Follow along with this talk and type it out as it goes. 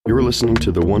You're listening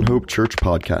to the One Hope Church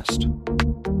podcast.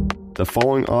 The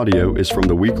following audio is from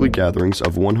the weekly gatherings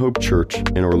of One Hope Church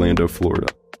in Orlando, Florida.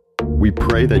 We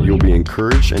pray that you'll be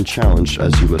encouraged and challenged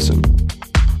as you listen.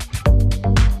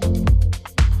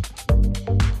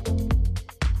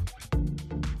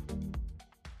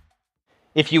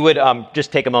 If you would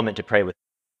just take a moment to pray with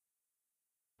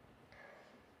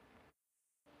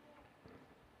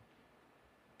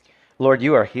me. Lord,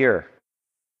 you are here.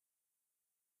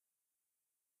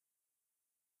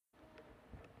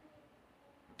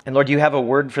 And Lord, you have a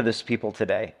word for this people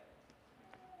today.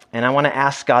 And I want to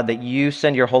ask, God, that you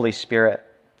send your Holy Spirit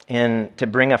in to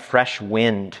bring a fresh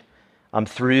wind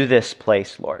through this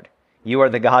place, Lord. You are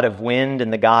the God of wind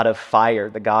and the God of fire,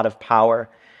 the God of power.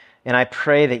 And I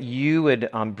pray that you would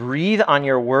breathe on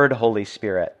your word, Holy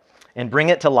Spirit, and bring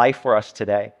it to life for us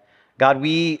today. God,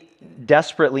 we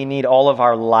desperately need all of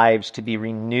our lives to be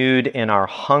renewed in our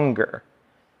hunger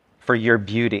for your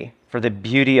beauty, for the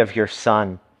beauty of your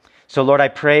Son. So, Lord, I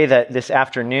pray that this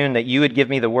afternoon that you would give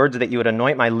me the words, that you would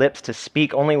anoint my lips to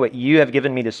speak only what you have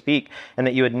given me to speak, and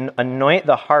that you would anoint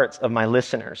the hearts of my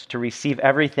listeners to receive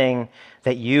everything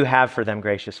that you have for them,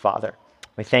 gracious Father.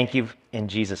 We thank you in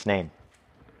Jesus' name.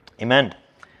 Amen.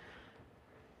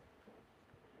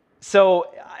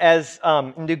 So, as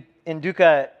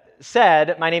Nduka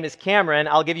said, my name is Cameron.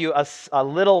 I'll give you a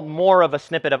little more of a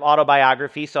snippet of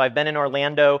autobiography. So I've been in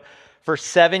Orlando for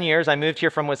 7 years. I moved here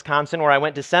from Wisconsin where I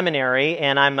went to seminary,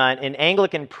 and I'm an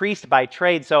Anglican priest by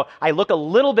trade. So I look a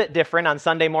little bit different on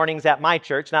Sunday mornings at my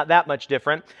church, not that much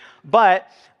different. But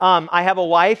I have a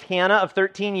wife, Hannah, of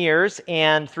 13 years,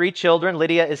 and 3 children.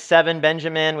 Lydia is 7,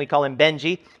 Benjamin, we call him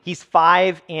Benji. He's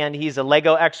 5, and he's a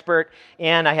Lego expert.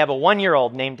 And I have a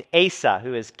 1-year-old named Asa,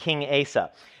 who is King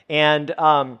Asa. And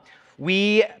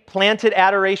we planted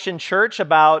Adoration Church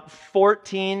about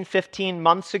 14, 15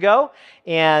 months ago.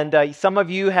 And some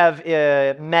of you have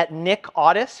met Nick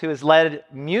Audis, who has led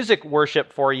music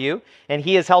worship for you. And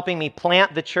he is helping me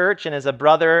plant the church and is a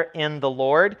brother in the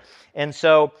Lord. And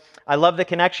so I love the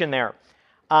connection there.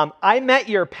 I met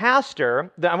your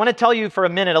pastor. I want to tell you for a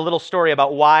minute a little story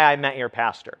about why I met your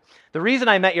pastor. The reason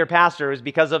I met your pastor is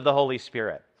because of the Holy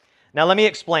Spirit. Now let me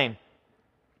explain.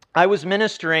 I was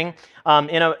ministering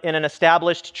in an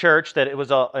established church that it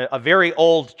was a very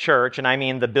old church, and I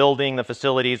mean the building, the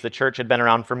facilities, the church had been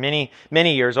around for many,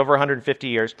 many years, over 150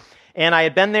 years. And I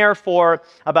had been there for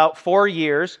about 4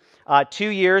 years. 2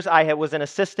 years I was an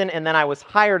assistant, and then I was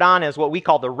hired on as what we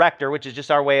call the rector, which is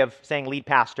just our way of saying lead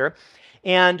pastor.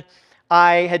 And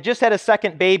I had just had a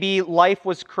second baby. Life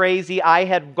was crazy. I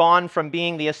had gone from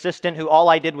being the assistant who all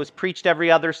I did was preached every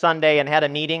other Sunday and had a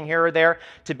meeting here or there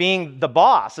to being the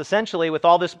boss, essentially, with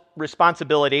all this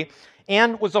responsibility,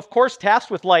 and was, of course,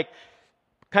 tasked with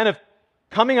kind of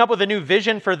coming up with a new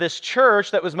vision for this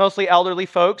church that was mostly elderly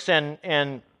folks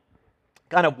and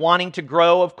kind of wanting to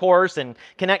grow, of course, and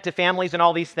connect to families and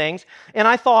all these things. And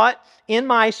I thought, in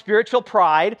my spiritual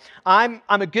pride, I'm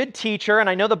a good teacher, and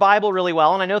I know the Bible really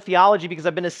well, and I know theology because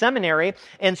I've been to seminary,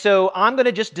 and so I'm going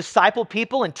to just disciple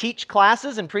people and teach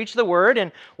classes and preach the word,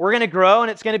 and we're going to grow,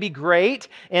 and it's going to be great,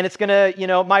 and it's going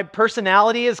to, my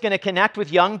personality is going to connect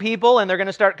with young people, and they're going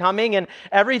to start coming, and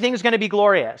everything's going to be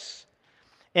glorious.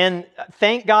 And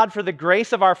thank God for the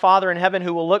grace of our Father in heaven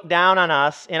who will look down on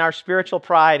us in our spiritual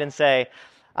pride and say,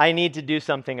 I need to do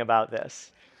something about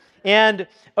this. And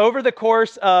over the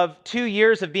course of 2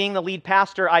 years of being the lead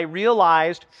pastor, I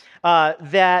realized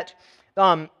that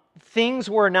things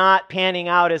were not panning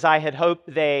out as I had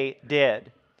hoped they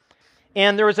did.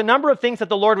 And there was a number of things that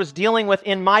the Lord was dealing with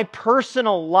in my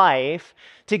personal life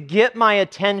to get my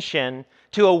attention,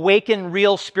 to awaken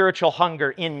real spiritual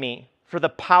hunger in me for the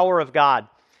power of God.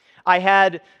 I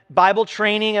had Bible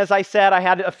training, as I said. I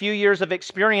had a few years of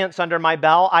experience under my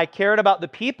belt. I cared about the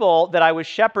people that I was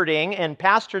shepherding and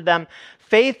pastored them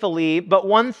faithfully. But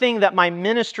one thing that my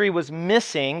ministry was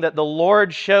missing, that the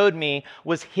Lord showed me,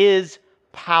 was His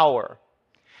power.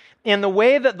 And the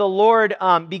way that the Lord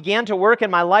began to work in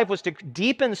my life was to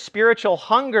deepen spiritual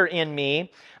hunger in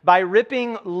me by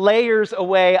ripping layers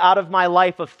away out of my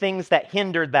life of things that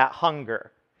hindered that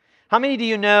hunger. How many do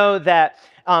you know that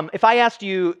if I asked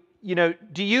you,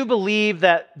 do you believe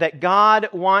that God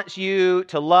wants you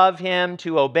to love Him,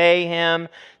 to obey Him,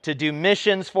 to do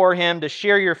missions for Him, to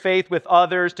share your faith with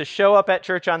others, to show up at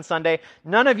church on Sunday?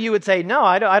 None of you would say, no,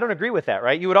 I don't agree with that,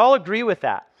 right? You would all agree with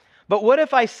that. But what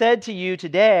if I said to you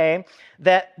today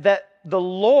that the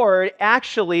Lord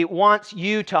actually wants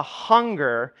you to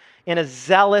hunger in a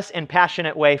zealous and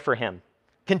passionate way for Him,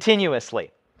 continuously?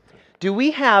 Do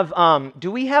we have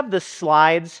the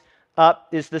slides up?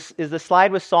 Is the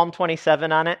slide with Psalm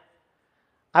 27 on it?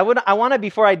 I want to,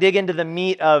 before I dig into the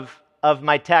meat of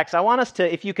my text, I want us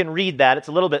to, if you can read that, it's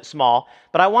a little bit small,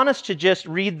 but I want us to just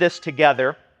read this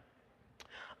together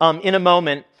in a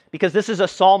moment, because this is a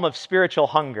psalm of spiritual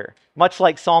hunger, much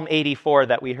like Psalm 84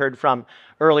 that we heard from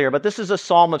earlier, but this is a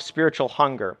psalm of spiritual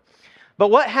hunger. But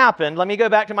what happened, let me go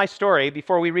back to my story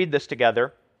before we read this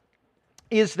together,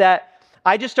 is that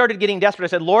I just started getting desperate. I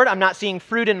said, Lord, I'm not seeing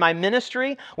fruit in my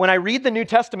ministry. When I read the New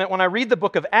Testament, when I read the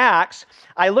book of Acts,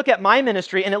 I look at my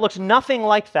ministry and it looks nothing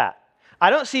like that. I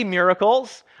don't see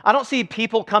miracles. I don't see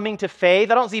people coming to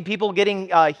faith. I don't see people getting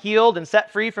healed and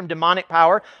set free from demonic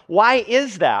power. Why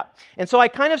is that? And so I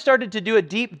kind of started to do a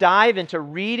deep dive into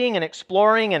reading and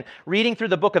exploring and reading through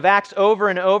the book of Acts over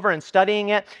and over and studying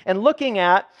it and looking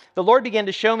at, the Lord began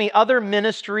to show me other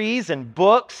ministries and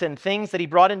books and things that He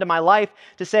brought into my life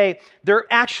to say, there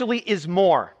actually is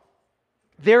more.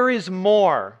 There is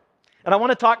more. And I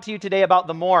want to talk to you today about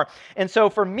the more. And so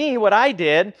for me, what I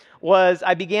did was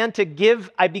I began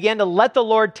to let the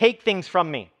Lord take things from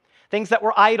me. Things that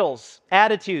were idols,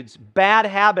 attitudes, bad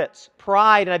habits,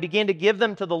 pride, and I began to give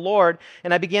them to the Lord,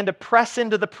 and I began to press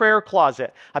into the prayer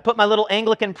closet. I put my little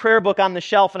Anglican prayer book on the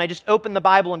shelf, and I just opened the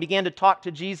Bible and began to talk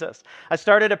to Jesus. I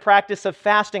started a practice of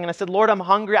fasting, and I said, Lord, I'm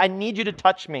hungry. I need you to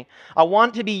touch me. I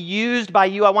want to be used by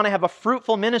you. I want to have a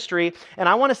fruitful ministry, and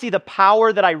I want to see the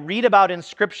power that I read about in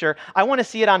Scripture. I want to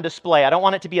see it on display. I don't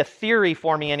want it to be a theory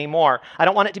for me anymore. I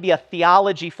don't want it to be a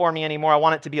theology for me anymore. I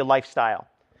want it to be a lifestyle.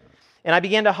 And I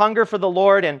began to hunger for the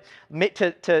Lord, and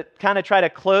to kind of try to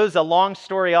close a long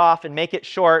story off and make it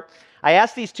short, I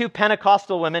asked these two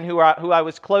Pentecostal women who I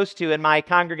was close to in my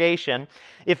congregation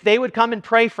if they would come and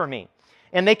pray for me.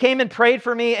 And they came and prayed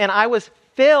for me, and I was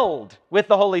filled with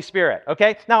the Holy Spirit,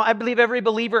 okay? Now, I believe every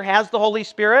believer has the Holy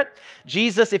Spirit.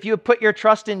 Jesus, if you have put your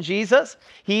trust in Jesus,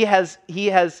 He has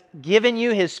given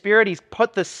you His Spirit. He's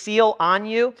put the seal on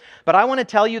you. But I want to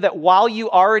tell you that while you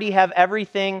already have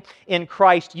everything in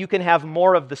Christ, you can have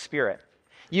more of the Spirit.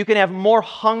 You can have more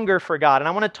hunger for God. And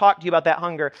I want to talk to you about that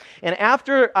hunger. And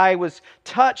after I was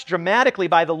touched dramatically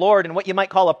by the Lord in what you might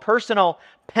call a personal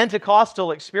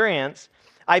Pentecostal experience,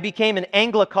 I became an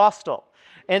Anglicostal.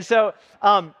 And so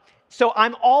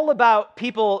I'm all about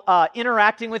people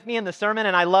interacting with me in the sermon,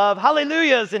 and I love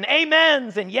hallelujahs and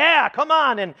amens and yeah, come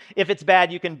on. And if it's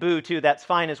bad, you can boo too. That's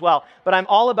fine as well. But I'm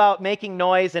all about making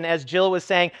noise. And as Jill was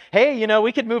saying, hey,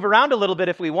 we could move around a little bit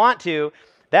if we want to.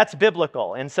 That's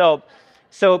biblical. And so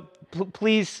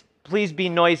please be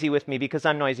noisy with me because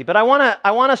I'm noisy. But I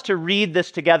want us to read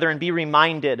this together and be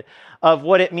reminded of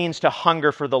what it means to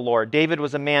hunger for the Lord. David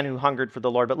was a man who hungered for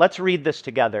the Lord. But let's read this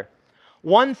together.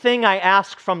 One thing I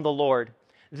ask from the Lord,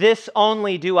 this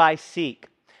only do I seek,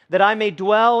 that I may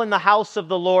dwell in the house of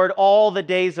the Lord all the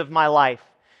days of my life,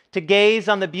 to gaze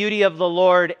on the beauty of the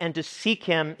Lord and to seek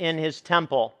Him in His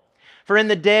temple. For in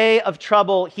the day of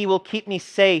trouble He will keep me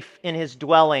safe in His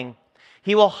dwelling.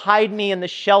 He will hide me in the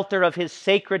shelter of His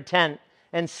sacred tent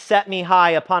and set me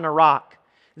high upon a rock.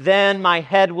 Then my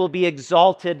head will be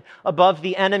exalted above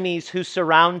the enemies who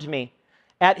surround me.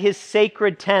 At His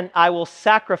sacred tent I will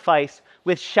sacrifice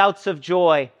with shouts of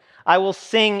joy. I will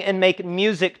sing and make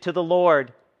music to the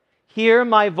Lord. Hear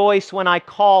my voice when I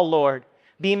call, Lord.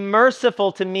 Be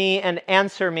merciful to me and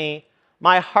answer me.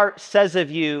 My heart says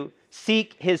of you,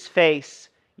 seek His face.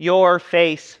 Your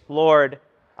face, Lord,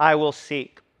 I will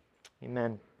seek.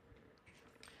 Amen.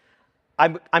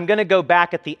 I'm going to go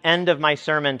back at the end of my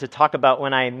sermon to talk about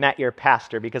when I met your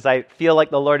pastor, because I feel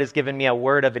like the Lord has given me a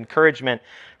word of encouragement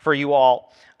for you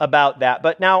all about that.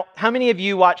 But now, how many of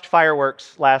you watched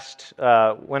fireworks last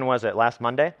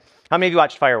Monday? How many of you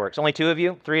watched fireworks? Only 2 of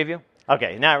you? 3 of you?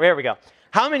 Okay, now there we go.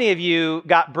 How many of you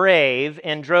got brave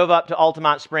and drove up to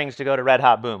Altamont Springs to go to Red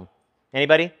Hot Boom?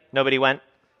 Anybody? Nobody went?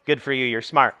 Good for you, you're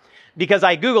smart. Because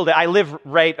I Googled it. I live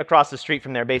right across the street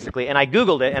from there, basically. And I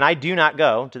Googled it, and I do not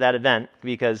go to that event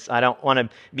because I don't want to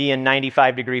be in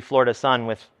 95-degree Florida sun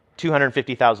with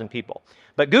 250,000 people.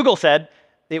 But Google said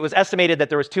it was estimated that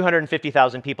there was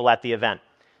 250,000 people at the event.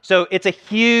 So it's a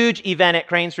huge event at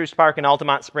Cranes Roost Park in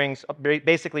Altamont Springs,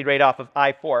 basically right off of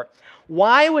I-4.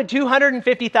 Why would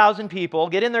 250,000 people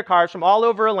get in their cars from all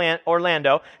over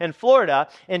Orlando and Florida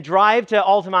and drive to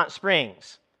Altamont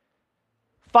Springs?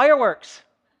 Fireworks.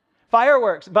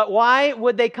 Fireworks. But why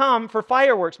would they come for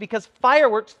fireworks? Because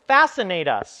fireworks fascinate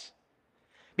us.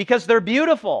 Because they're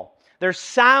beautiful. There's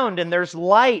sound and there's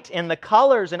light and the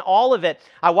colors and all of it.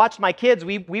 I watched my kids.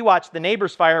 We watched the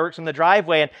neighbors' fireworks in the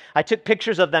driveway, and I took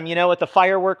pictures of them, with the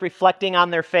firework reflecting on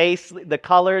their face, the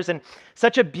colors, and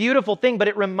such a beautiful thing. But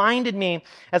it reminded me,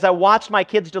 as I watched my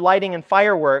kids delighting in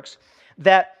fireworks,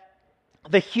 that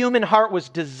the human heart was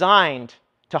designed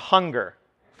to hunger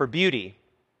for beauty.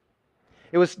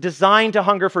 It was designed to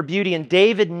hunger for beauty, and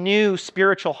David knew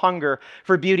spiritual hunger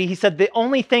for beauty. He said, the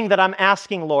only thing that I'm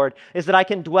asking, Lord, is that I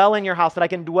can dwell in your house, that I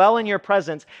can dwell in your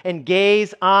presence and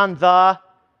gaze on the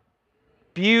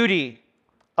beauty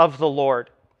of the Lord.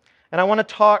 And I want to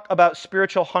talk about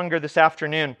spiritual hunger this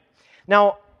afternoon.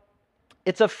 Now,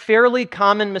 it's a fairly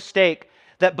common mistake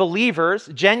that believers,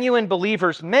 genuine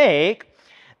believers, make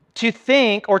to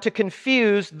think or to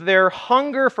confuse their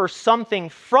hunger for something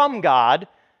from God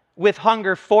with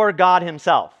hunger for God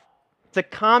himself. It's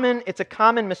a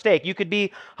common mistake. You could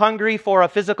be hungry for a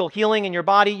physical healing in your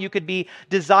body. You could be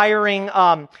desiring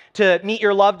to meet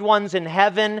your loved ones in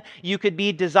heaven. You could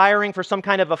be desiring for some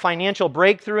kind of a financial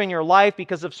breakthrough in your life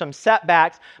because of some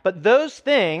setbacks. But those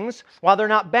things, while they're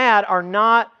not bad, are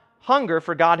not hunger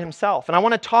for God himself. And I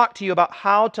want to talk to you about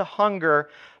how to hunger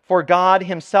for God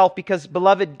himself, because,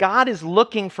 beloved, God is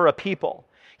looking for a people.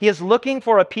 He is looking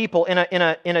for a people in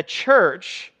a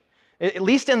church, at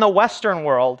least in the Western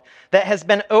world, that has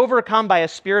been overcome by a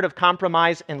spirit of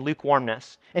compromise and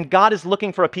lukewarmness. And God is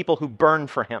looking for a people who burn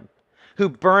for him, who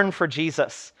burn for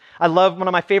Jesus. I love, one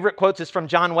of my favorite quotes is from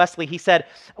John Wesley. He said,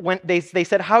 when they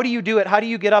said, how do you do it? How do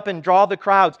you get up and draw the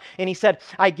crowds? And he said,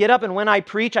 I get up and when I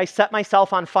preach, I set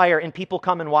myself on fire and people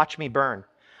come and watch me burn.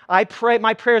 I pray,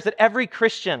 my prayer is that every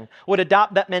Christian would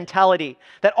adopt that mentality,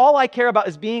 that all I care about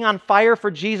is being on fire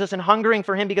for Jesus and hungering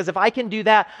for him, because if I can do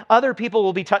that, other people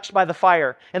will be touched by the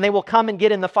fire and they will come and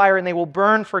get in the fire and they will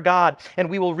burn for God and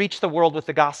we will reach the world with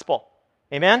the gospel.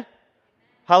 Amen?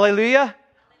 Hallelujah?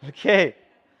 Okay.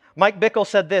 Mike Bickle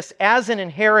said this, as an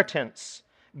inheritance,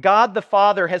 God the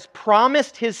Father has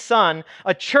promised his Son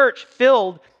a church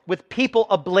filled with people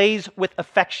ablaze with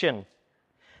affection.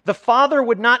 The Father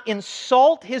would not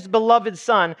insult his beloved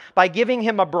Son by giving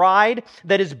him a bride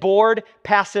that is bored,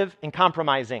 passive, and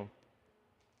compromising.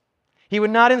 He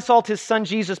would not insult his Son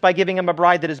Jesus by giving him a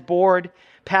bride that is bored,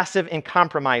 passive, and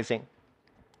compromising.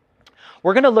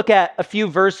 We're going to look at a few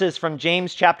verses from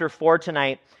James chapter 4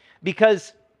 tonight,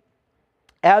 because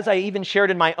as I even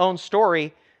shared in my own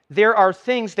story, there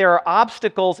are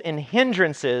obstacles and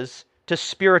hindrances to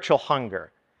spiritual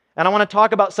hunger. And I want to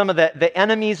talk about some of the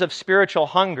enemies of spiritual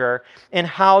hunger and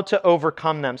how to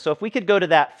overcome them. So if we could go to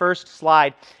that first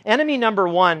slide. Enemy number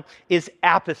one is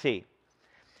apathy.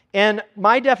 And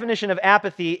my definition of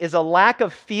apathy is a lack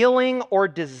of feeling or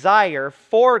desire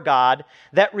for God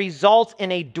that results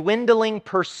in a dwindling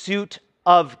pursuit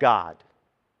of God.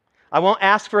 I won't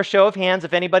ask for a show of hands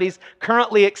if anybody's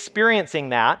currently experiencing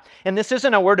that. And this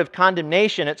isn't a word of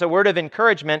condemnation, it's a word of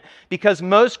encouragement, because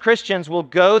most Christians will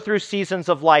go through seasons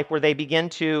of life where they begin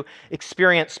to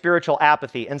experience spiritual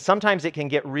apathy. And sometimes it can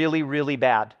get really, really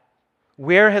bad.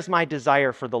 Where has my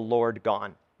desire for the Lord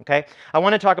gone? Okay, I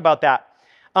want to talk about that.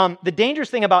 The dangerous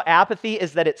thing about apathy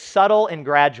is that it's subtle and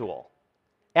gradual.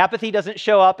 Apathy doesn't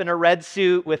show up in a red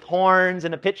suit with horns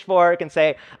and a pitchfork and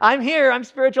say, I'm here, I'm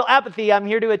spiritual apathy, I'm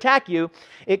here to attack you.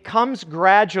 It comes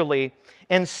gradually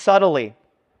and subtly.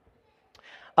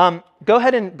 Go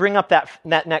ahead and bring up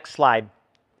that next slide.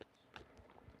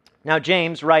 Now,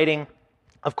 James, writing,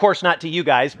 of course not to you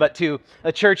guys, but to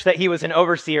a church that he was an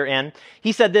overseer in,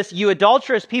 he said this, you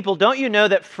adulterous people, don't you know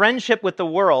that friendship with the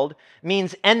world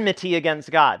means enmity against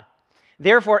God?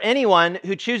 Therefore, anyone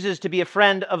who chooses to be a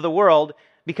friend of the world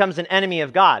becomes an enemy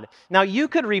of God. Now, you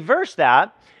could reverse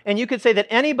that, and you could say that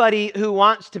anybody who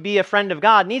wants to be a friend of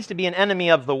God needs to be an enemy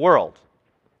of the world,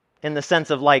 in the sense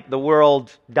of like the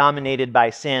world dominated by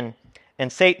sin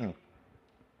and Satan.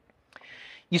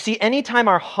 You see, anytime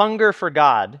our hunger for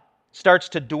God starts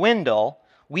to dwindle,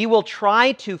 we will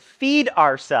try to feed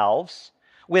ourselves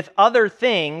with other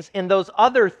things, and those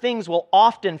other things will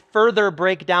often further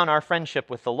break down our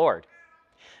friendship with the Lord.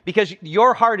 Because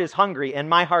your heart is hungry and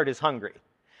my heart is hungry.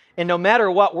 And no matter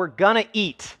what, we're going to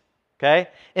eat, okay?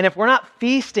 And if we're not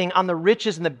feasting on the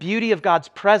riches and the beauty of God's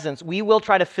presence, we will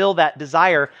try to fill that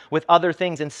desire with other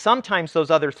things. And sometimes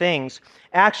those other things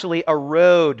actually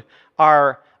erode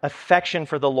our affection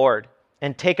for the Lord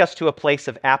and take us to a place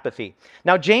of apathy.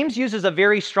 Now, James uses a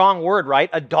very strong word, right?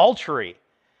 Adultery.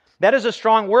 That is a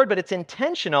strong word, but it's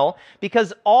intentional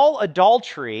because all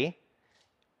adultery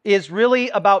is really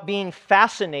about being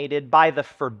fascinated by the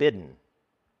forbidden.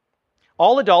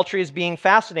 All adultery is being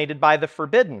fascinated by the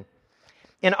forbidden.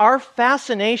 In our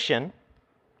fascination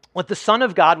with the Son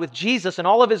of God, with Jesus and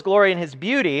all of his glory and his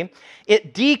beauty,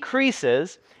 it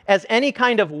decreases as any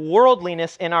kind of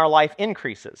worldliness in our life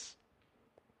increases.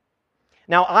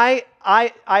 Now,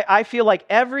 I feel like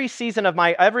every season of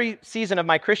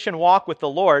my Christian walk with the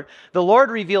Lord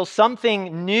reveals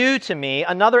something new to me,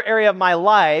 another area of my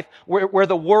life where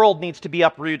the world needs to be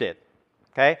uprooted.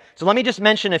 Okay? So let me just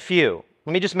mention a few.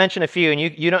 Let me just mention a few, and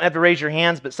you don't have to raise your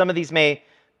hands, but some of these may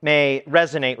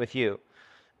resonate with you.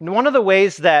 And one of the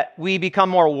ways that we become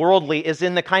more worldly is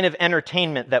in the kind of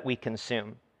entertainment that we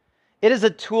consume. It is a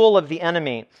tool of the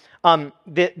enemy.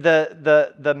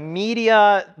 The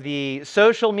media, the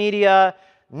social media,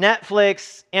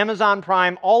 Netflix, Amazon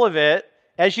Prime, all of it,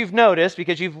 as you've noticed,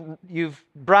 because you've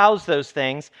browsed those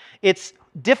things, it's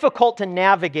difficult to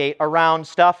navigate around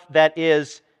stuff that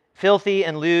is filthy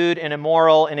and lewd and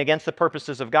immoral and against the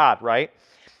purposes of God, right?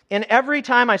 And every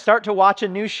time I start to watch a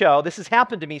new show, this has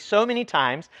happened to me so many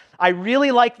times, I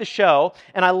really like the show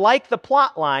and I like the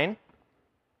plot line,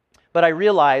 but I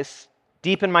realize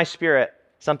deep in my spirit,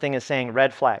 something is saying,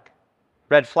 red flag,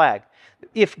 red flag.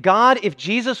 If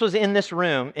Jesus was in this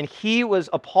room and he was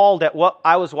appalled at what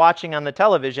I was watching on the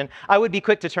television, I would be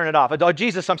quick to turn it off. Oh,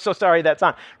 Jesus, I'm so sorry that's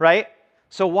on, right?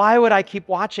 So why would I keep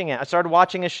watching it? I started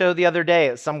watching a show the other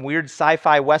day, some weird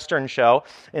sci-fi Western show,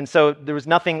 and so there was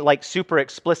nothing like super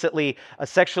explicitly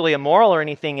sexually immoral or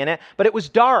anything in it, but it was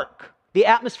dark. The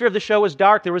atmosphere of the show was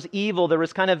dark. There was evil. There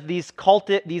was kind of these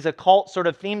occult sort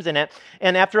of themes in it.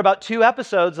 And after about 2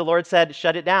 episodes, the Lord said,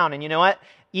 shut it down. And you know what?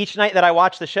 Each night that I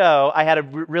watched the show, I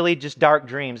had really just dark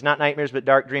dreams, not nightmares, but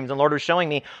dark dreams. And the Lord was showing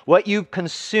me what you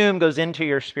consume goes into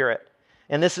your spirit.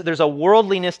 And there's a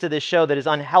worldliness to this show that is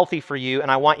unhealthy for you, and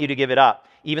I want you to give it up,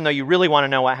 even though you really want to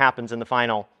know what happens in the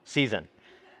final season.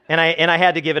 And I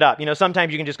had to give it up. You know,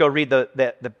 sometimes you can just go read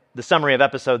the summary of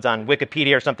episodes on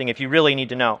Wikipedia or something if you really need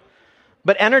to know.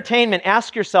 But entertainment,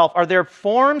 ask yourself, are there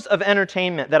forms of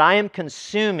entertainment that I am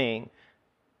consuming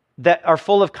that are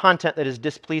full of content that is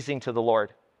displeasing to the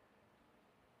Lord?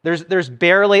 There's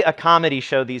barely a comedy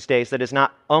show these days that is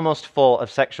not almost full of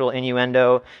sexual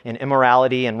innuendo and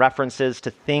immorality and references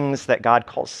to things that God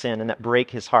calls sin and that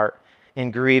break his heart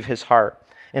and grieve his heart.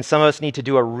 And some of us need to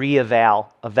do a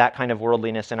re-eval of that kind of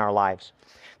worldliness in our lives.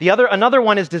 Another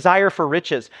one is desire for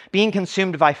riches, being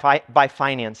consumed by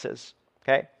finances.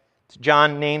 Okay?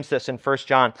 John names this in 1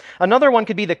 John. Another one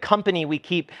could be the company we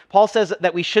keep. Paul says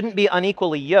that we shouldn't be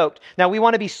unequally yoked. Now, we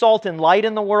want to be salt and light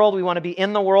in the world. We want to be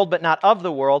in the world, but not of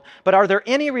the world. But are there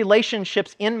any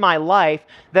relationships in my life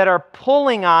that are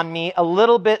pulling on me a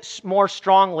little bit more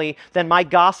strongly than my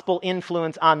gospel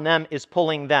influence on them is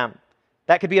pulling them?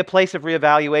 That could be a place of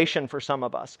reevaluation for some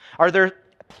of us. Are there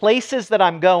places that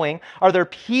I'm going? Are there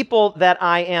people that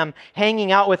I am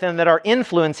hanging out with and that are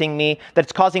influencing me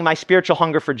that's causing my spiritual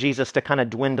hunger for Jesus to kind of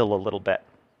dwindle a little bit?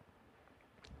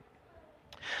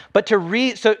 But to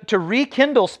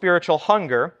rekindle spiritual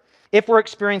hunger, if we're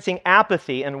experiencing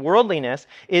apathy and worldliness,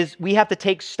 is we have to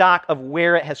take stock of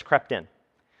where it has crept in.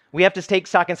 We have to take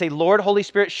stock and say, Lord, Holy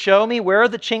Spirit, show me where are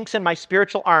the chinks in my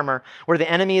spiritual armor where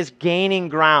the enemy is gaining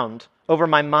ground over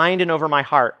my mind and over my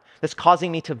heart, that's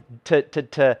causing me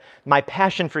to my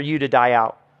passion for you to die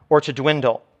out or to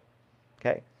dwindle.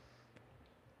 Okay.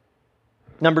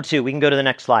 Number 2, we can go to the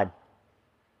next slide,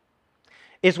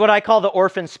 is what I call the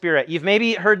orphan spirit. You've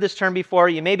maybe heard this term before,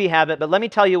 you maybe haven't, but let me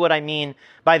tell you what I mean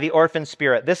by the orphan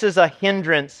spirit. This is a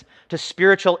hindrance to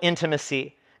spiritual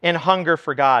intimacy and hunger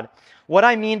for God. What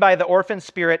I mean by the orphan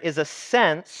spirit is a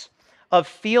sense of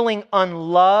feeling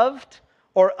unloved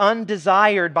or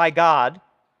undesired by God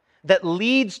that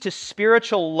leads to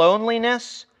spiritual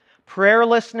loneliness,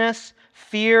 prayerlessness,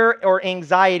 fear, or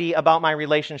anxiety about my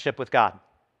relationship with God.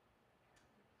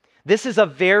 This is a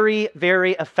very,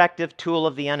 very effective tool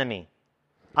of the enemy.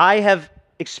 I have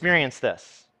experienced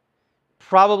this.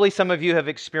 Probably some of you have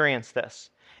experienced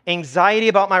this. Anxiety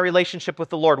about my relationship with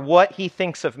the Lord, what he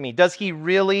thinks of me. Does he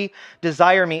really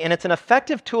desire me? And it's an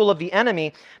effective tool of the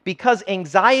enemy because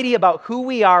anxiety about who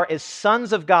we are as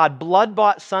sons of God,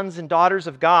 blood-bought sons and daughters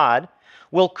of God,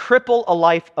 will cripple a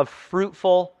life of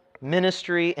fruitful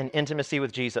ministry and intimacy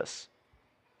with Jesus.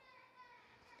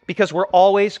 Because we're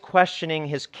always questioning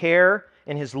his care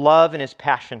and his love and his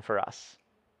passion for us.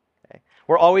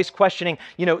 We're always questioning,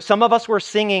 some of us were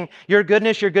singing, your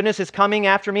goodness is coming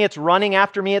after me, it's running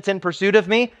after me, it's in pursuit of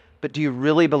me. But do you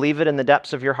really believe it in the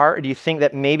depths of your heart? Or do you think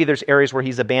that maybe there's areas where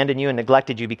he's abandoned you and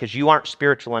neglected you because you aren't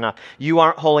spiritual enough, you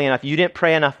aren't holy enough, you didn't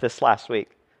pray enough this last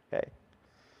week? Okay.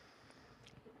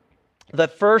 The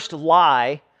first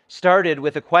lie started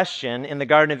with a question in the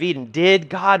Garden of Eden. Did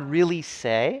God really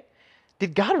say?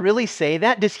 Did God really say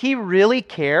that? Does he really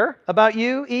care about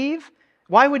you, Eve?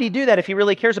 Why would he do that if he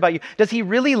really cares about you? Does he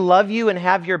really love you and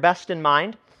have your best in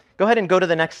mind? Go ahead and go to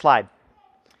the next slide.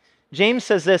 James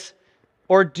says this,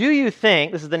 or do you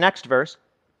think, this is the next verse,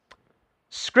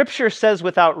 Scripture says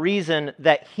without reason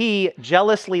that he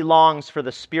jealously longs for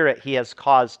the Spirit he has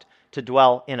caused to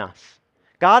dwell in us.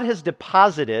 God has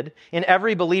deposited in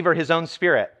every believer his own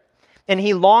Spirit. And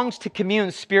he longs to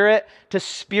commune spirit to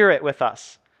spirit with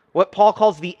us. What Paul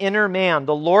calls the inner man.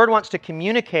 The Lord wants to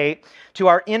communicate to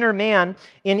our inner man.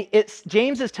 And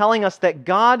James is telling us that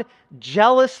God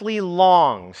jealously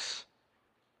longs.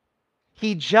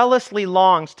 He jealously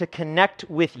longs to connect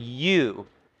with you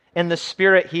and the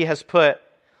spirit he has put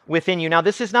within you. Now,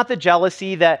 this is not the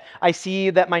jealousy that I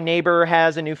see that my neighbor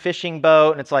has a new fishing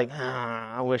boat and it's like,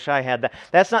 I wish I had that.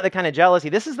 That's not the kind of jealousy.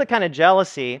 This is the kind of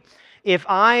jealousy. If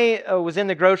I was in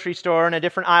the grocery store in a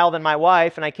different aisle than my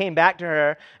wife and I came back to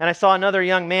her and I saw another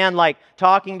young man like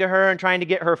talking to her and trying to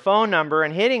get her phone number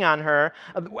and hitting on her,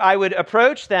 I would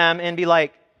approach them and be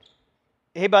like,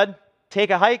 hey, bud, take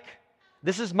a hike.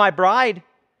 This is my bride.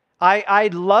 I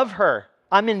love her.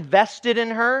 I'm invested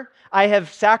in her. I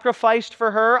have sacrificed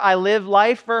for her. I live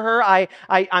life for her.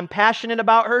 I'm passionate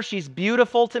about her. She's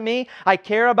beautiful to me. I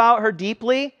care about her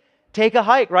deeply. Take a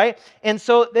hike, right? And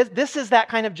so this is that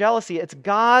kind of jealousy. It's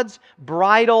God's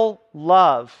bridal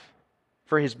love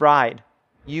for his bride,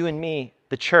 you and me,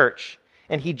 the church.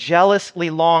 And he jealously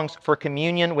longs for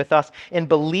communion with us. And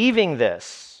believing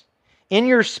this in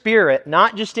your spirit,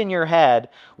 not just in your head,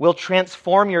 will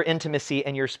transform your intimacy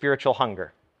and your spiritual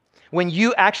hunger. When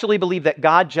you actually believe that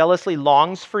God jealously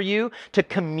longs for you to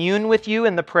commune with you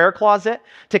in the prayer closet,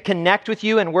 to connect with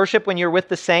you and worship when you're with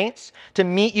the saints, to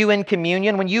meet you in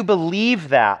communion, when you believe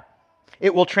that,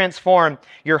 it will transform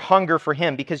your hunger for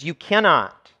him, because you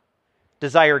cannot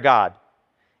desire God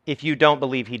if you don't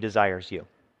believe he desires you.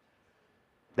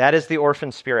 That is the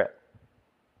orphan spirit.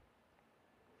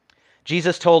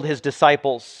 Jesus told his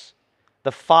disciples,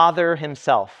 the Father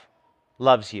himself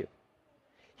loves you.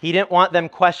 He didn't want them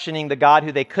questioning the God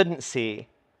who they couldn't see,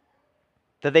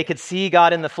 that they could see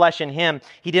God in the flesh in him.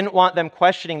 He didn't want them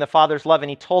questioning the Father's love, and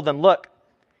he told them, look,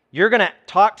 you're going to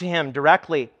talk to him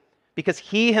directly because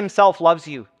he himself loves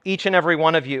you, each and every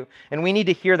one of you. And we need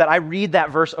to hear that. I read that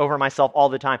verse over myself all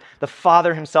the time. The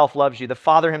Father himself loves you. The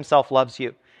Father himself loves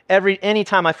you.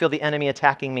 Anytime I feel the enemy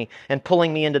attacking me and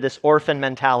pulling me into this orphan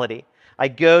mentality, I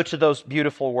go to those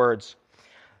beautiful words.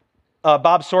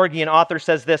 Bob Sorge, an author,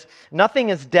 says this: nothing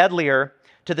is deadlier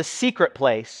to the secret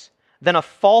place than a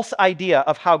false idea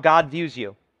of how God views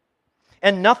you.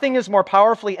 And nothing is more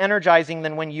powerfully energizing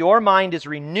than when your mind is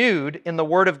renewed in the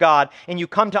Word of God and you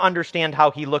come to understand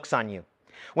how he looks on you.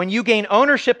 When you gain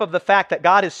ownership of the fact that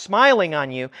God is smiling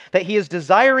on you, that he is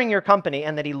desiring your company,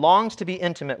 and that he longs to be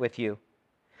intimate with you,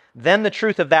 then the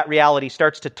truth of that reality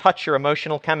starts to touch your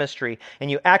emotional chemistry,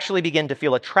 and you actually begin to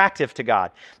feel attractive to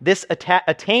God. This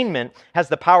attainment has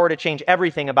the power to change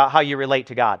everything about how you relate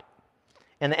to God.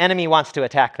 And the enemy wants to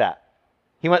attack that.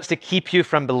 He wants to keep you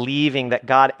from believing that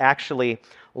God actually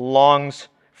longs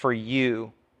for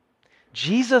you.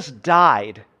 Jesus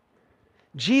died.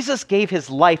 Jesus gave his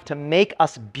life to make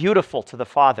us beautiful to the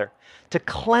Father, to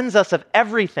cleanse us of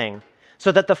everything, so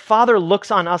that the Father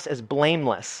looks on us as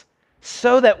blameless,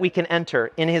 so that we can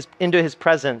enter into his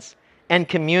presence and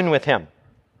commune with him.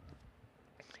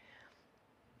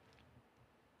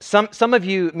 Some of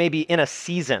you may be in a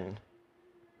season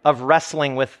of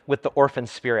wrestling with the orphan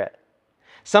spirit.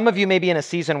 Some of you may be in a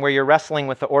season where you're wrestling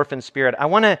with the orphan spirit. I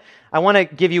want to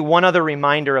give you one other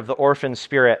reminder of the orphan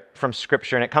spirit from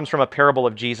Scripture, and it comes from a parable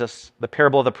of Jesus, the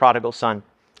parable of the prodigal son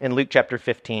in Luke chapter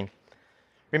 15.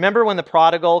 Remember when the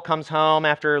prodigal comes home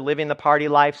after living the party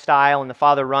lifestyle, and the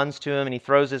father runs to him and he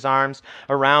throws his arms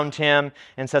around him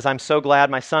and says, I'm so glad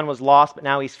my son was lost, but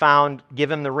now he's found. Give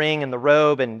him the ring and the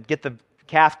robe and get the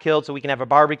calf killed so we can have a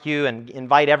barbecue and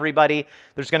invite everybody.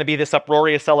 There's going to be this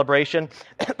uproarious celebration.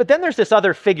 But then there's this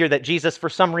other figure that Jesus, for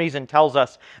some reason, tells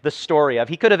us the story of.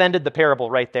 He could have ended the parable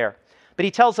right there. But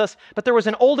he tells us, but there was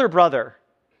an older brother,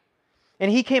 and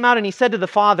he came out and he said to the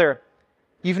father,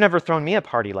 you've never thrown me a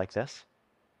party like this.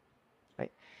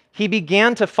 He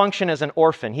began to function as an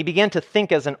orphan. He began to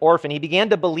think as an orphan. He began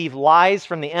to believe lies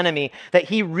from the enemy that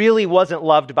he really wasn't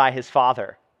loved by his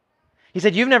father. He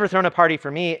said, you've never thrown a party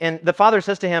for me. And the father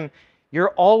says to him, you're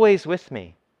always with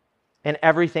me, and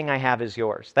everything I have is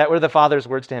yours. That were the father's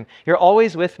words to him. You're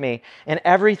always with me, and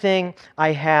everything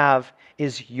I have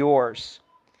is yours.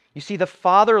 You see, the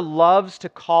Father loves to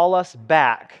call us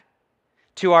back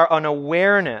to an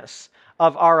awareness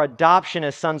of our adoption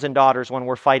as sons and daughters when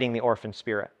we're fighting the orphan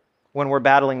spirit, when we're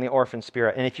battling the orphan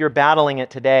spirit. And if you're battling it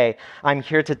today, I'm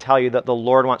here to tell you that the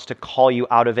Lord wants to call you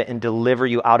out of it and deliver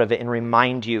you out of it and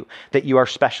remind you that you are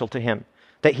special to him,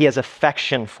 that he has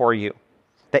affection for you,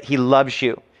 that he loves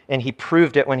you, and he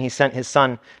proved it when he sent his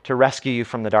son to rescue you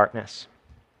from the darkness.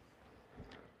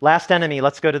 Last enemy,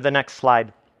 let's go to the next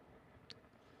slide.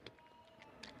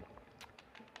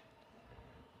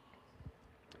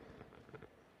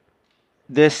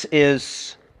 This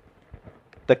is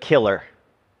the killer.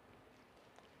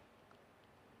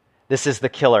 This is the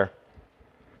killer.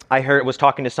 I was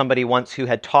talking to somebody once who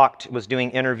was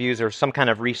doing interviews or some kind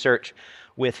of research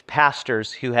with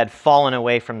pastors who had fallen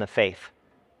away from the faith.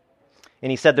 And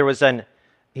he said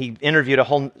he interviewed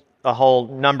a whole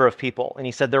number of people, and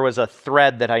he said there was a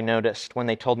thread that I noticed when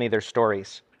they told me their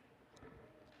stories.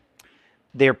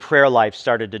 Their prayer life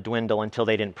started to dwindle until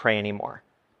they didn't pray anymore.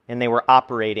 And they were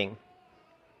operating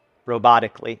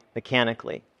robotically,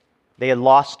 mechanically. They had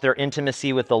lost their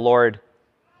intimacy with the Lord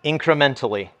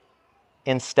incrementally,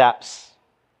 in steps.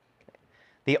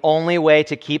 The only way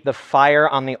to keep the fire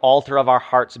on the altar of our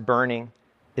hearts burning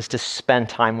is to spend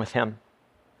time with Him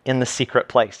in the secret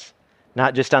place.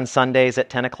 Not just on Sundays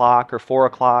at 10 o'clock or 4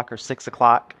 o'clock or 6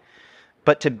 o'clock,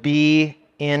 but to be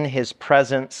in His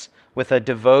presence with a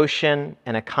devotion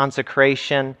and a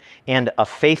consecration and a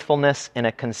faithfulness and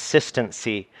a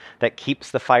consistency that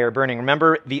keeps the fire burning.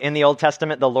 Remember, in the Old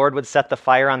Testament, the Lord would set the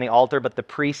fire on the altar, but the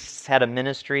priests had a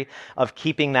ministry of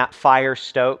keeping that fire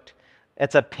stoked.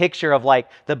 It's a picture of like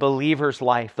the believer's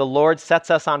life. The Lord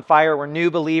sets us on fire. We're new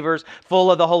believers,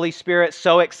 full of the Holy Spirit,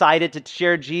 so excited to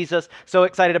share Jesus, so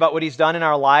excited about what He's done in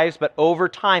our lives. But over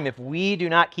time, if we do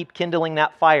not keep kindling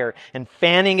that fire and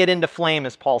fanning it into flame,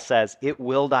 as Paul says, it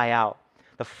will die out.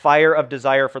 The fire of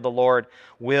desire for the Lord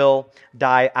will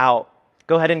die out.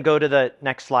 Go ahead and go to the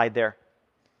next slide there.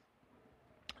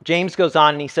 James goes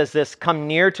on and he says this, "Come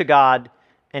near to God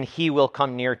and He will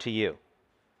come near to you."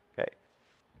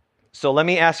 So let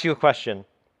me ask you a question.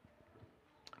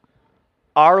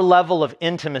 Our level of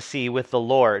intimacy with the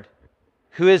Lord,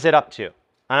 who is it up to?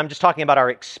 And I'm just talking about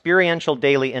our experiential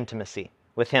daily intimacy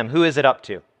with Him. Who is it up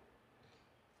to?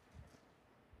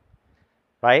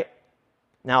 Right?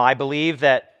 Now, I believe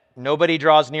that nobody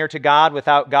draws near to God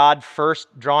without God first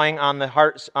drawing on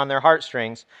their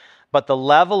heartstrings. But the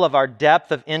level of our depth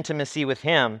of intimacy with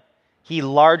Him, He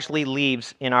largely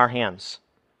leaves in our hands.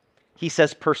 He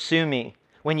says, "Pursue me.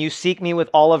 When you seek me with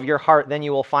all of your heart, then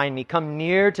you will find me. Come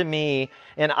near to me,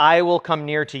 and I will come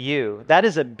near to you." That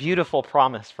is a beautiful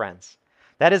promise, friends.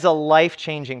 That is a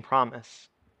life-changing promise.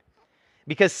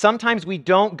 Because sometimes we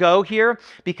don't go here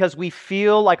because we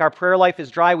feel like our prayer life is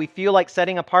dry. We feel like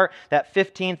setting apart that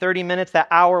 15, 30 minutes, that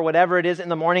hour, whatever it is in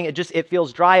the morning. It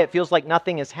feels dry. It feels like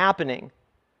nothing is happening.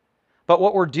 But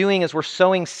what we're doing is we're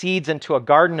sowing seeds into a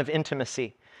garden of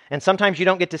intimacy. And sometimes you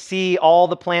don't get to see all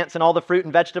the plants and all the fruit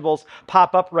and vegetables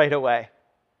pop up right away.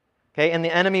 Okay? And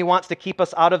the enemy wants to keep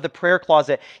us out of the prayer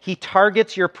closet. He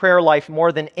targets your prayer life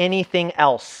more than anything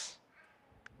else.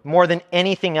 More than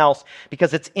anything else,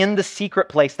 because it's in the secret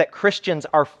place that Christians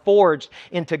are forged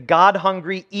into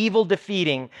God-hungry,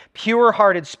 evil-defeating,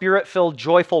 pure-hearted, Spirit-filled,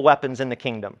 joyful weapons in the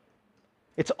kingdom.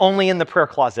 It's only in the prayer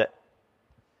closet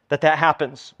that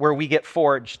happens, where we get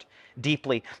forged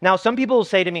deeply. Now, some people will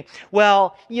say to me,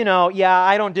 well, yeah,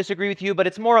 I don't disagree with you, but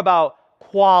it's more about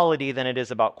quality than it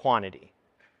is about quantity.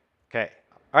 Okay.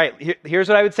 All right. Here's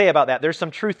what I would say about that. There's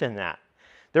some truth in that.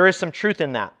 There is some truth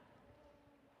in that.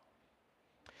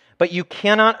 But you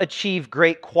cannot achieve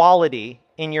great quality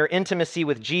in your intimacy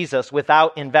with Jesus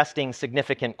without investing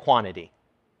significant quantity.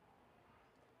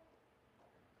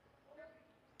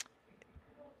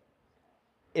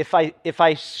 If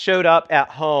I showed up at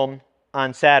home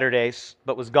on Saturdays,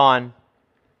 but was gone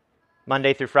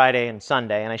Monday through Friday and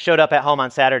Sunday, and I showed up at home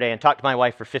on Saturday and talked to my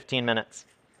wife for 15 minutes,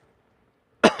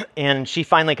 and she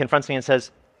finally confronts me and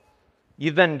says,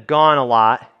 "You've been gone a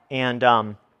lot,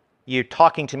 and you're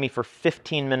talking to me for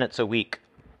 15 minutes a week.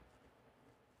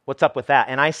 What's up with that?"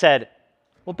 And I said,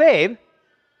 "Well, babe,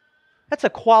 that's a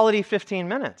quality 15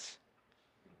 minutes.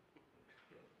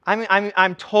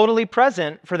 I'm totally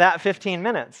present for that 15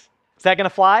 minutes. Is that going to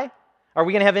fly? Are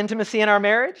we going to have intimacy in our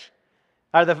marriage?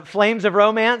 Are the flames of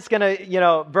romance going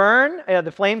to, burn? Are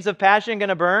the flames of passion going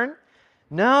to burn?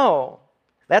 No.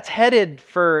 That's headed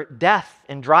for death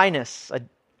and dryness,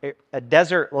 a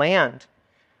desert land.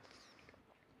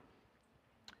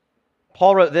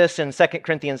 Paul wrote this in 2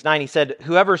 Corinthians 9. He said,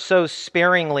 "Whoever sows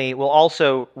sparingly will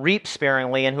also reap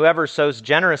sparingly, and whoever sows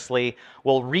generously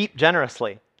will reap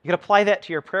generously." You can apply that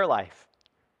to your prayer life,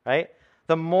 right?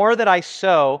 The more that I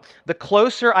sow, the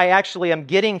closer I actually am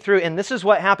getting through. And this is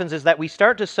what happens, is that we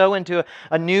start to sow into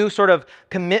a new sort of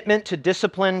commitment to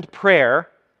disciplined prayer.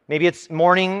 Maybe it's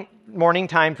morning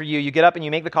time for you. You get up and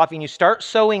you make the coffee and you start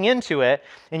sowing into it,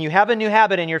 and you have a new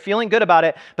habit and you're feeling good about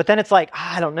it. But then it's like,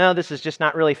 I don't know, this is just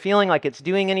not really feeling like it's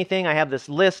doing anything. I have this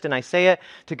list and I say it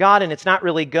to God and it's not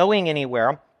really going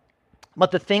anywhere.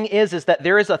 But the thing is that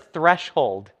there is a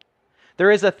threshold.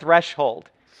 There is a threshold.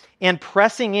 and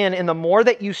pressing in, and the more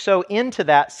that you sow into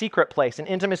that secret place and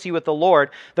intimacy with the Lord,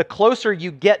 the closer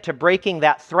you get to breaking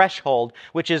that threshold,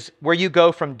 which is where you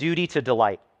go from duty to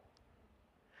delight.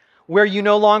 Where you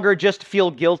no longer just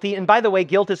feel guilty. And by the way,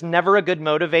 guilt is never a good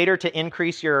motivator to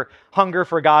increase your hunger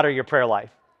for God or your prayer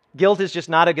life. Guilt is just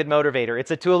not a good motivator.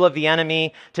 It's a tool of the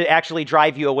enemy to actually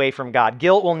drive you away from God.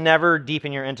 Guilt will never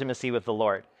deepen your intimacy with the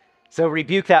Lord. So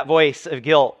rebuke that voice of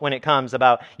guilt when it comes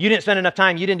about, you didn't spend enough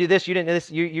time, you didn't do this, you didn't do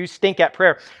this, you stink at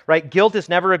prayer, right? Guilt is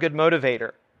never a good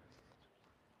motivator.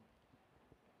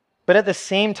 But at the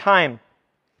same time,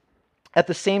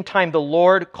 the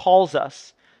Lord calls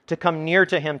us to come near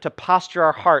to Him, to posture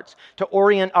our hearts, to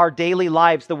orient our daily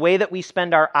lives, the way that we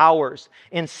spend our hours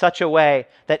in such a way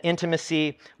that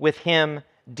intimacy with Him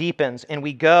deepens. And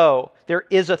we go, there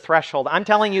is a threshold. I'm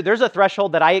telling you, there's a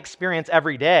threshold that I experience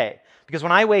every day. Because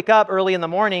when I wake up early in the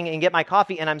morning and get my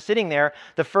coffee and I'm sitting there,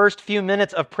 the first few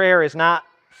minutes of prayer is not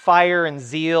fire and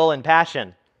zeal and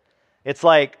passion. It's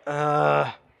like,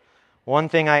 one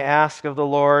thing I ask of the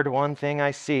Lord, one thing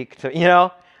I seek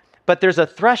to, But there's a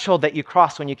threshold that you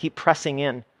cross when you keep pressing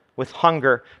in with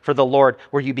hunger for the Lord,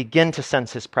 where you begin to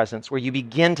sense His presence, where you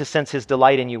begin to sense His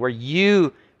delight in you, where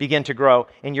you begin to grow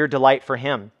in your delight for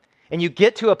Him. And you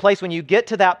get to a place, when you get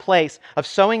to that place of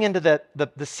sowing into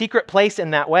the secret place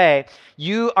in that way,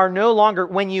 you are no longer,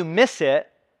 when you miss it,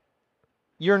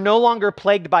 you're no longer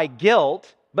plagued by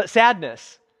guilt, but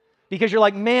sadness. Because you're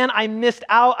like, man, I missed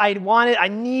out. Lord, I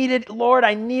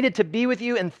needed to be with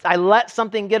you, and I let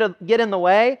something get in the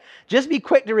way. Just be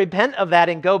quick to repent of that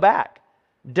and go back.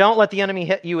 Don't let the enemy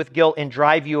hit you with guilt and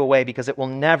drive you away, because it will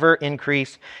never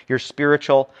increase your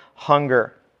spiritual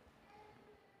hunger.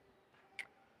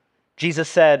 Jesus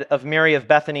said of Mary of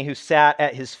Bethany, who sat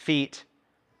at His feet,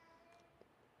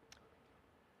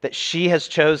 that she has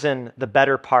chosen the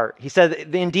better part. He said,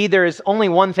 indeed, there is only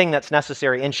one thing that's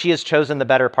necessary, and she has chosen the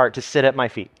better part, to sit at my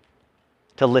feet,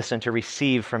 to listen, to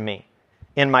receive from me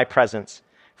in my presence.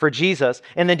 For Jesus.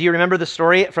 And then do you remember the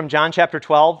story from John chapter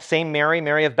 12? Same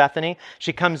Mary of Bethany.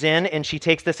 She comes in and she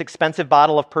takes this expensive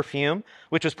bottle of perfume,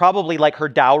 which was probably like her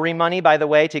dowry money, by the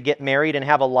way, to get married and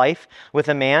have a life with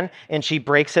a man. And she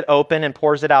breaks it open and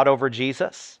pours it out over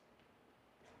Jesus.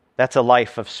 That's a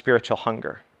life of spiritual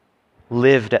hunger,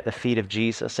 lived at the feet of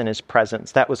Jesus in His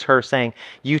presence. That was her saying,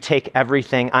 you take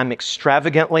everything. I'm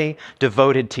extravagantly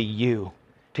devoted to you,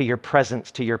 to your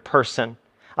presence, to your person.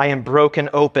 I am broken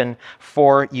open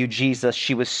for you, Jesus.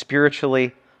 She was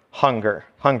spiritually hungry.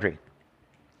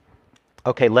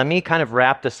 Okay, let me kind of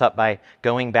wrap this up by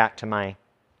going back to my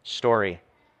story.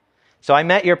 So I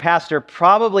met your pastor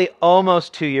probably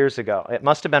almost 2 years ago. It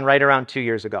must have been right around 2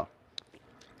 years ago.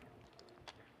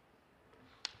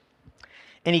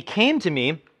 And he came to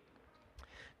me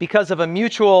because of a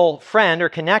mutual friend or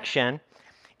connection.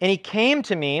 And he came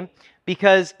to me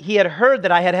because he had heard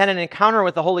that I had had an encounter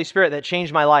with the Holy Spirit that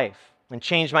changed my life and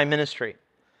changed my ministry,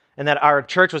 and that our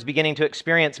church was beginning to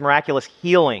experience miraculous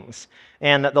healings,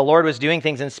 and that the Lord was doing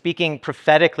things and speaking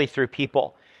prophetically through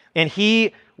people. And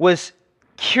he was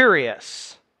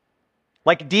curious,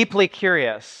 like deeply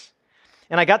curious.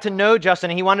 And I got to know Justin,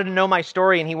 and he wanted to know my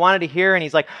story, and he wanted to hear, and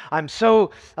he's like, I'm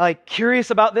so curious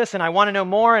about this, and I want to know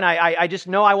more, and I just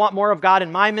know I want more of God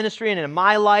in my ministry and in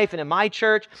my life and in my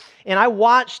church. And I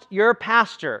watched your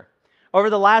pastor over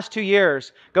the last 2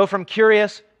 years go from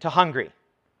curious to hungry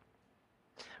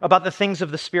about the things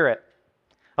of the Spirit,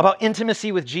 about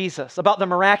intimacy with Jesus, about the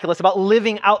miraculous, about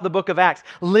living out the book of Acts,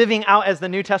 living out as the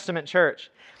New Testament church.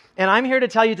 And I'm here to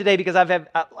tell you today, because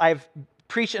I've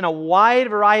preached in a wide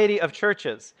variety of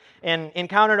churches and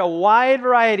encountered a wide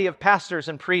variety of pastors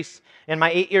and priests in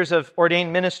my 8 years of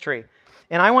ordained ministry.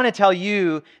 And I want to tell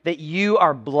you that you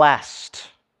are blessed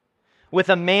with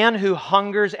a man who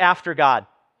hungers after God.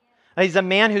 He's a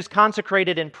man who's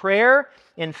consecrated in prayer,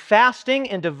 in fasting,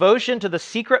 in devotion to the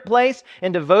secret place,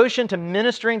 in devotion to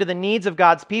ministering to the needs of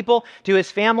God's people, to his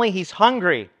family. He's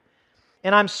hungry.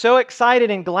 And I'm so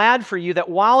excited and glad for you that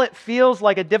while it feels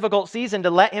like a difficult season to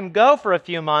let him go for a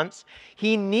few months,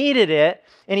 he needed it,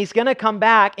 and he's going to come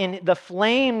back, and the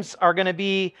flames are going to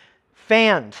be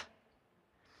fanned.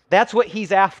 That's what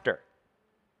he's after.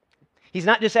 He's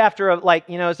not just after,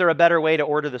 is there a better way to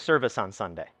order the service on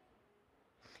Sunday?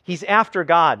 He's after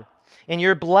God, and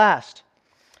you're blessed.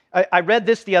 I read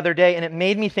this the other day, and it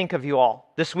made me think of you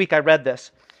all. This week I read this.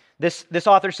 This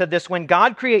author said this: when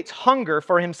God creates hunger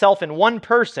for himself in one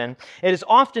person, it is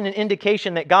often an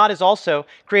indication that God is also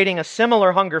creating a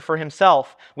similar hunger for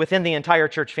himself within the entire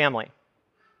church family.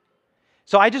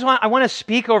 So I want to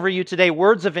speak over you today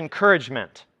words of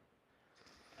encouragement,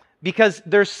 because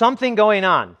there's something going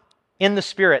on in the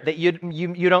Spirit that you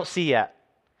don't see yet.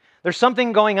 There's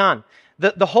something going on.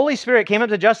 The Holy Spirit came up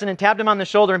to Justin and tapped him on the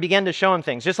shoulder and began to show him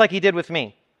things, just like he did with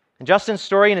me. And Justin's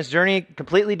story and his journey,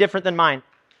 completely different than mine.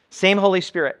 Same Holy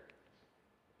Spirit.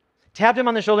 Tapped him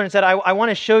on the shoulder and said, I want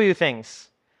to show you things.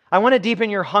 I want to deepen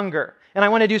your hunger. And I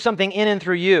want to do something in and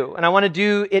through you. And I want to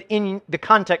do it in the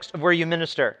context of where you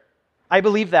minister. I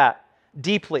believe that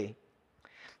deeply.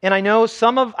 And I know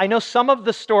some of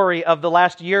the story of the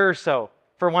last year or so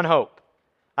for One Hope.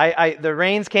 The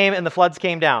rains came and the floods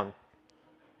came down.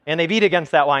 And they beat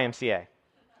against that YMCA.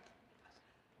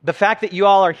 The fact that you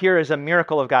all are here is a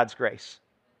miracle of God's grace.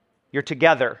 You're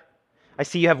together. I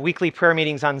see you have weekly prayer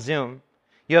meetings on Zoom.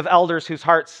 You have elders whose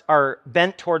hearts are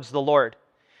bent towards the Lord.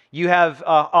 You have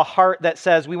a heart that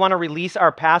says, we want to release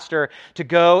our pastor to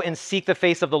go and seek the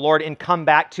face of the Lord and come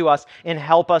back to us and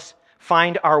help us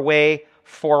find our way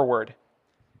forward.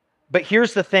 But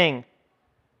here's the thing.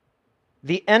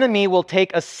 The enemy will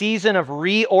take a season of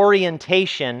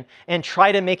reorientation and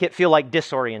try to make it feel like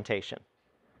disorientation.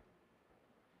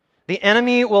 The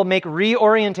enemy will make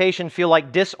reorientation feel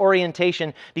like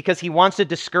disorientation because he wants to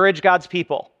discourage God's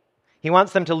people. He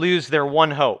wants them to lose their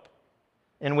one hope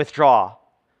and withdraw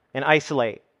and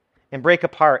isolate and break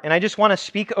apart. And I just want to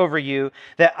speak over you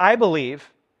that I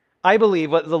believe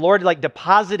what the Lord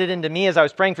deposited into me as I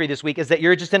was praying for you this week is that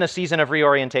you're just in a season of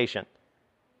reorientation.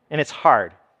 And it's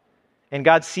hard. And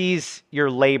God sees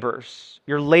your labors.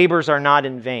 Your labors are not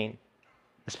in vain,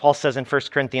 as Paul says in 1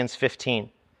 Corinthians 15.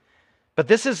 But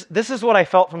this is what I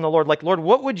felt from the Lord. Like, Lord,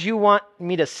 what would you want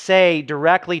me to say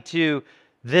directly to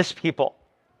this people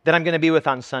that I'm going to be with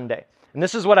on Sunday? And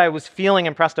this is what I was feeling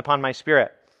impressed upon my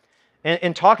spirit. And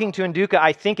in talking to Nduka,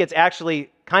 I think it's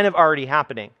actually kind of already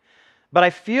happening. But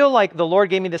I feel like the Lord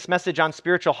gave me this message on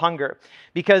spiritual hunger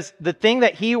because the thing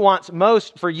that he wants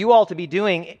most for you all to be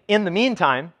doing in the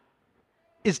meantime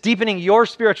is deepening your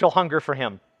spiritual hunger for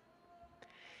him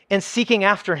and seeking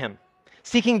after him,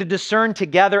 seeking to discern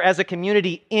together as a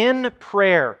community in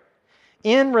prayer,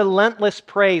 in relentless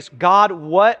praise. God,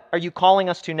 what are you calling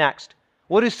us to next?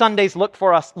 What do Sundays look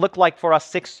like for us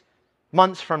 6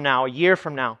 months from now, a year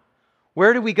from now?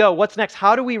 Where do we go? What's next?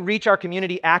 How do we reach our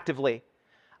community actively?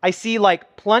 I see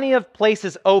plenty of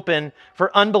places open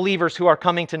for unbelievers who are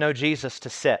coming to know Jesus to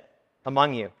sit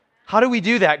among you. How do we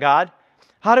do that, God?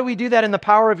 How do we do that in the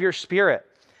power of your Spirit?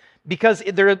 Because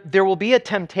there will be a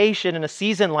temptation in a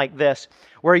season like this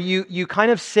where you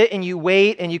kind of sit and you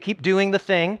wait and you keep doing the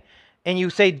thing and you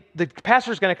say, the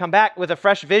pastor's going to come back with a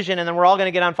fresh vision and then we're all going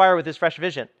to get on fire with this fresh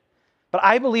vision. But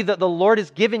I believe that the Lord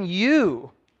has given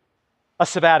you a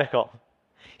sabbatical.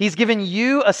 He's given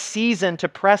you a season to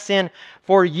press in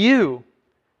for you,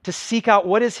 to seek out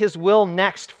what is his will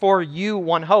next for you,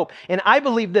 One Hope. And I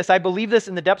believe this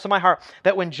in the depths of my heart,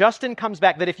 that when Justin comes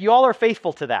back, that if you all are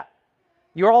faithful to that,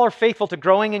 you all are faithful to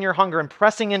growing in your hunger and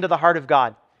pressing into the heart of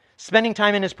God, spending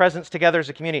time in his presence together as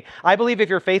a community. I believe if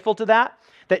you're faithful to that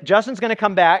Justin's going to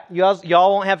come back.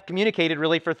 Y'all won't have communicated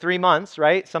really for 3 months,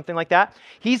 right? Something like that.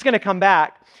 He's going to come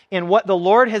back, and what the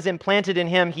Lord has implanted in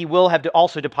him, he will have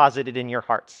also deposited in your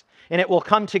hearts. And it will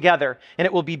come together, and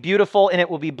it will be beautiful, and it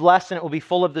will be blessed, and it will be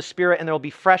full of the Spirit, and there will be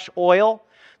fresh oil.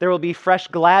 There will be fresh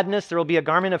gladness. There will be a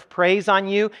garment of praise on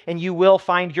you, and you will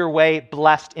find your way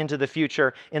blessed into the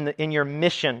future in your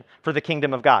mission for the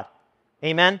kingdom of God.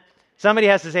 Amen? Somebody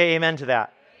has to say amen to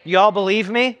that. You all believe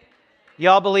me? You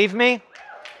all believe me?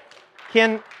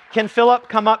 Can Philip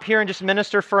come up here and just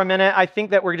minister for a minute? I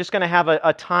think that we're just going to have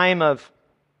a time of,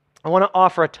 I want to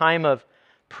offer a time of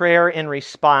prayer and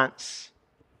response.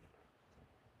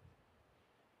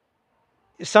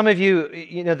 Some of you,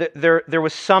 there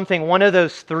was something, one of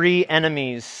those 3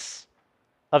 enemies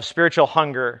of spiritual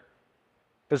hunger.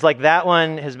 It was like, that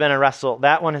one has been a wrestle.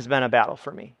 That one has been a battle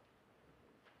for me.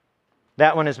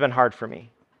 That one has been hard for me.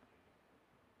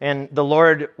 And the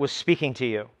Lord was speaking to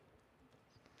you.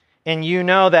 And you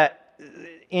know that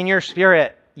in your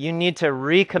spirit, you need to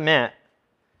recommit.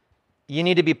 You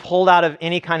need to be pulled out of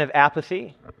any kind of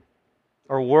apathy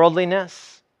or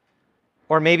worldliness.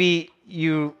 Or maybe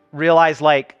you realize,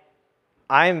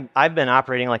 I've been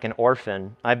operating like an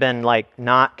orphan. I've been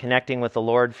not connecting with the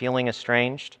Lord, feeling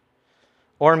estranged.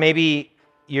 Or maybe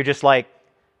you're just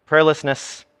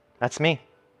prayerlessness, that's me.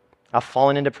 I've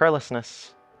fallen into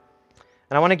prayerlessness.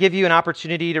 And I want to give you an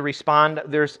opportunity to respond.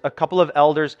 There's a couple of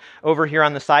elders over here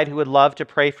on the side who would love to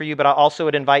pray for you, but I also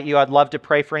would invite you, I'd love to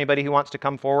pray for anybody who wants to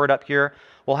come forward up here.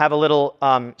 We'll have a little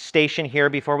station here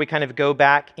before we kind of go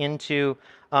back into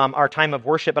our time of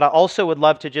worship, but I also would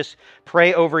love to just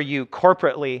pray over you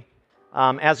corporately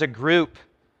as a group.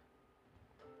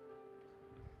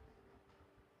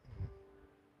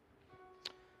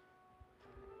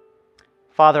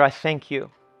 Father, I thank you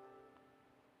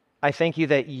I thank you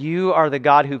that you are the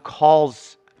God who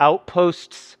calls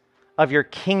outposts of your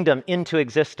kingdom into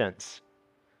existence.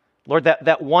 Lord,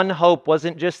 that one hope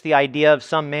wasn't just the idea of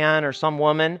some man or some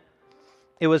woman.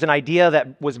 It was an idea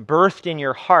that was birthed in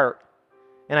your heart,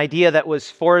 an idea that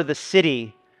was for the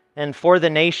city and for the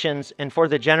nations and for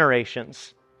the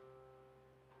generations.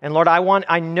 And Lord,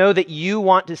 I know that you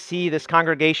want to see this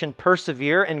congregation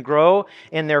persevere and grow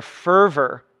in their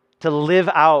fervor to live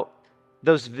out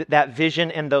that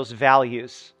vision and those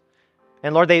values.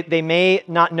 And Lord, they may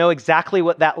not know exactly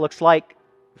what that looks like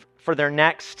for their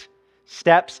next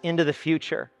steps into the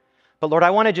future. But Lord, I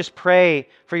want to just pray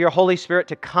for your Holy Spirit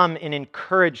to come and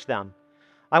encourage them.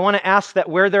 I want to ask that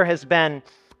where there has been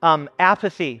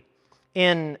apathy,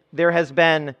 there has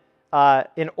been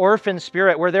an orphan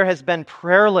spirit, where there has been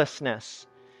prayerlessness,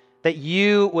 that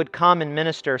you would come and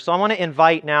minister. So I want to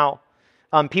invite now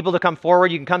people to come forward.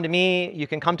 You can come to me. You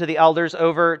can come to the elders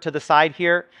over to the side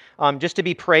here just to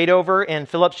be prayed over. And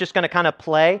Philip's just going to kind of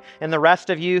play. And the rest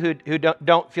of you who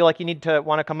don't feel like you need to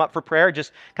want to come up for prayer,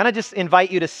 just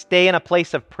invite you to stay in a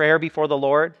place of prayer before the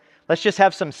Lord. Let's just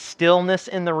have some stillness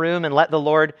in the room and let the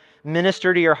Lord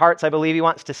minister to your hearts. I believe He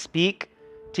wants to speak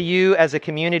to you as a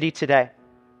community today.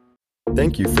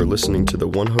 Thank you for listening to the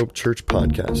One Hope Church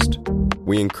podcast.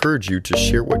 We encourage you to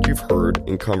share what you've heard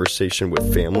in conversation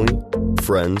with family,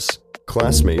 friends,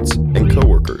 classmates, and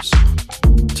coworkers.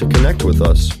 To connect with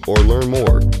us or learn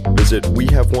more, visit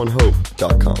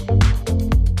wehaveonehope.com.